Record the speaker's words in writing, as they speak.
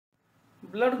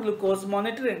Blood glucose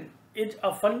monitoring is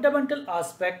a fundamental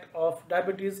aspect of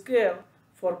diabetes care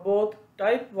for both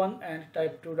type 1 and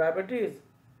type 2 diabetes.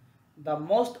 The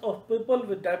most of people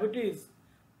with diabetes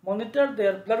monitor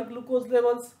their blood glucose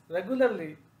levels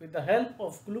regularly with the help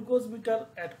of glucose meter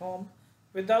at home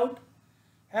without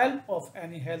help of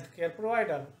any healthcare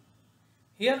provider.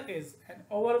 Here is an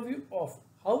overview of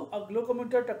how a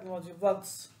glucometer technology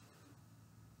works.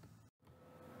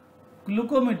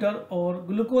 Glucometer or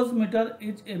glucose meter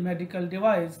is a medical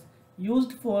device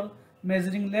used for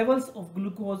measuring levels of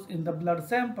glucose in the blood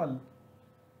sample.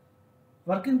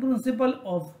 Working principle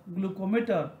of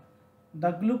glucometer.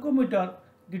 The glucometer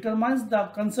determines the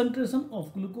concentration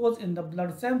of glucose in the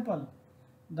blood sample.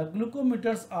 The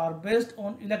glucometers are based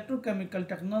on electrochemical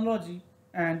technology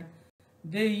and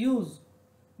they use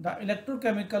the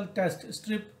electrochemical test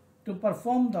strip to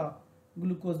perform the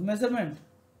glucose measurement.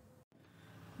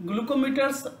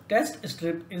 Glucometer's test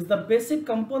strip is the basic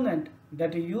component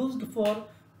that is used for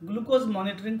glucose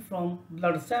monitoring from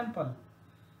blood sample.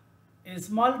 A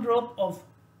small drop of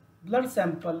blood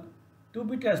sample to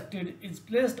be tested is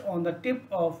placed on the tip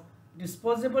of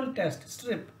disposable test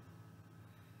strip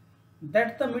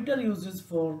that the meter uses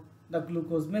for the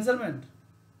glucose measurement.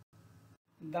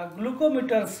 The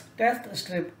glucometer's test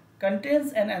strip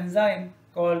contains an enzyme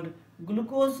called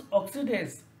glucose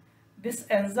oxidase. This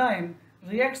enzyme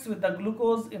reacts with the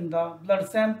glucose in the blood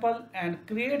sample and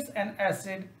creates an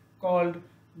acid called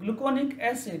gluconic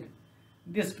acid.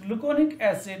 This gluconic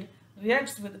acid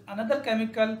reacts with another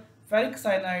chemical,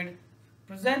 ferricyanide,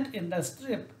 present in the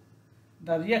strip.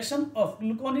 The reaction of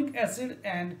gluconic acid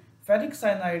and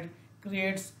ferricyanide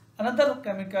creates another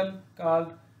chemical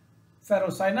called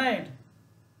ferrocyanide.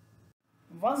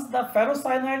 Once the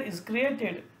ferrocyanide is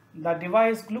created, the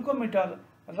device glucometer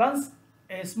runs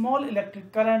a small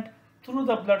electric current through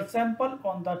the blood sample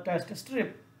on the test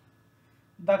strip.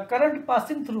 The current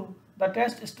passing through the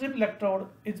test strip electrode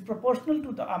is proportional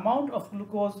to the amount of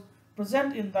glucose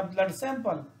present in the blood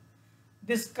sample.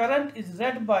 This current is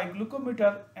read by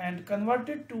glucometer and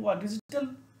converted to a digital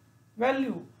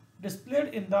value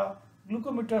displayed in the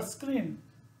glucometer screen.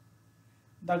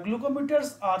 The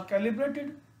glucometers are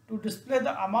calibrated to display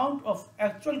the amount of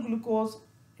actual glucose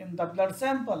in the blood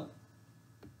sample.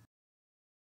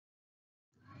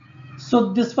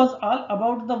 So this was all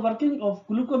about the working of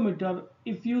glucometer.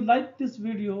 If you like this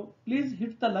video, please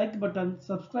hit the like button,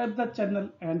 subscribe the channel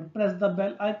and press the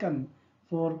bell icon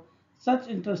for such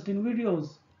interesting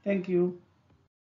videos. Thank you.